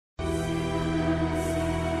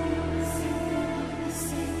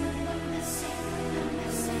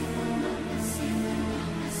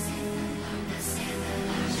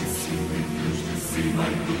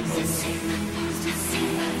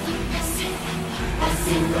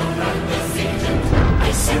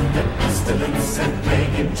I send the pestilence and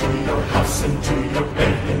plague into your house, into your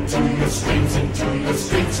bed, into your streams, into your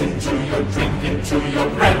streets, into your drink, into your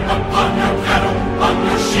bread, upon your cattle, on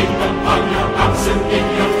your sheep, upon your oxen, in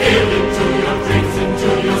your field, into your drinks,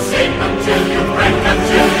 into your sleep, until you break,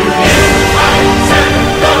 until you hear. I send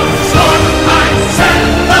the sword, I send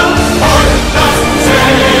the sword, thus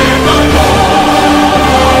saith the Lord.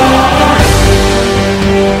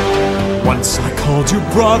 Once I called you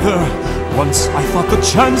brother, once I thought the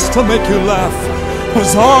chance to make you laugh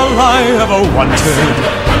was all I ever wanted. I send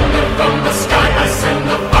the thunder from the sky, I send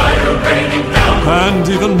the fire raining down. And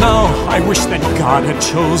even now I wish that God had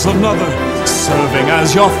chose another. Serving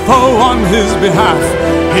as your foe on his behalf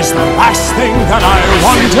is the last thing that I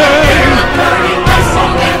wanted.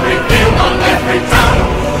 On every field, on every town.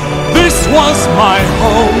 This was my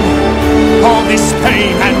home. All this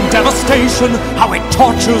pain and devastation, how it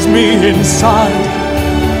tortures me inside.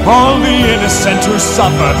 All the innocent who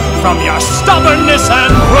suffer from your stubbornness and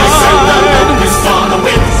pride. I send the locust on the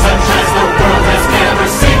wind, such as the world has never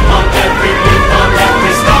seen. On every leaf, on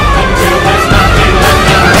every stalk, until there's nothing left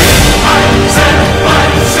to read. I send my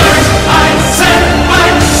sword, I send my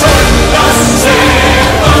sword, thus saith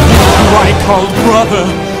the Lord. Who I called brother,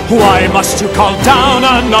 why must you call down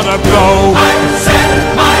another blow? I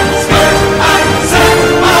send my sword, I send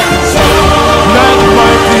my sword. Let my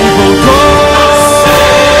people go.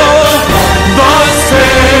 Thus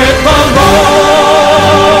saith the Lord.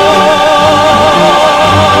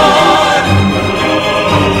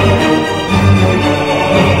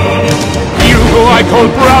 You who I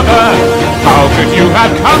call brother, how could you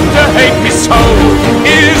have come to hate me so?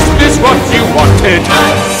 Is this what you wanted?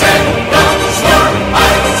 I send the sword,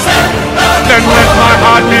 I send the Then let my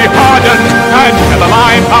heart be hardened, and never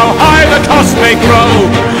mind how high the cost may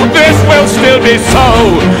grow. This will still be so.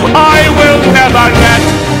 I will never let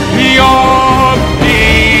your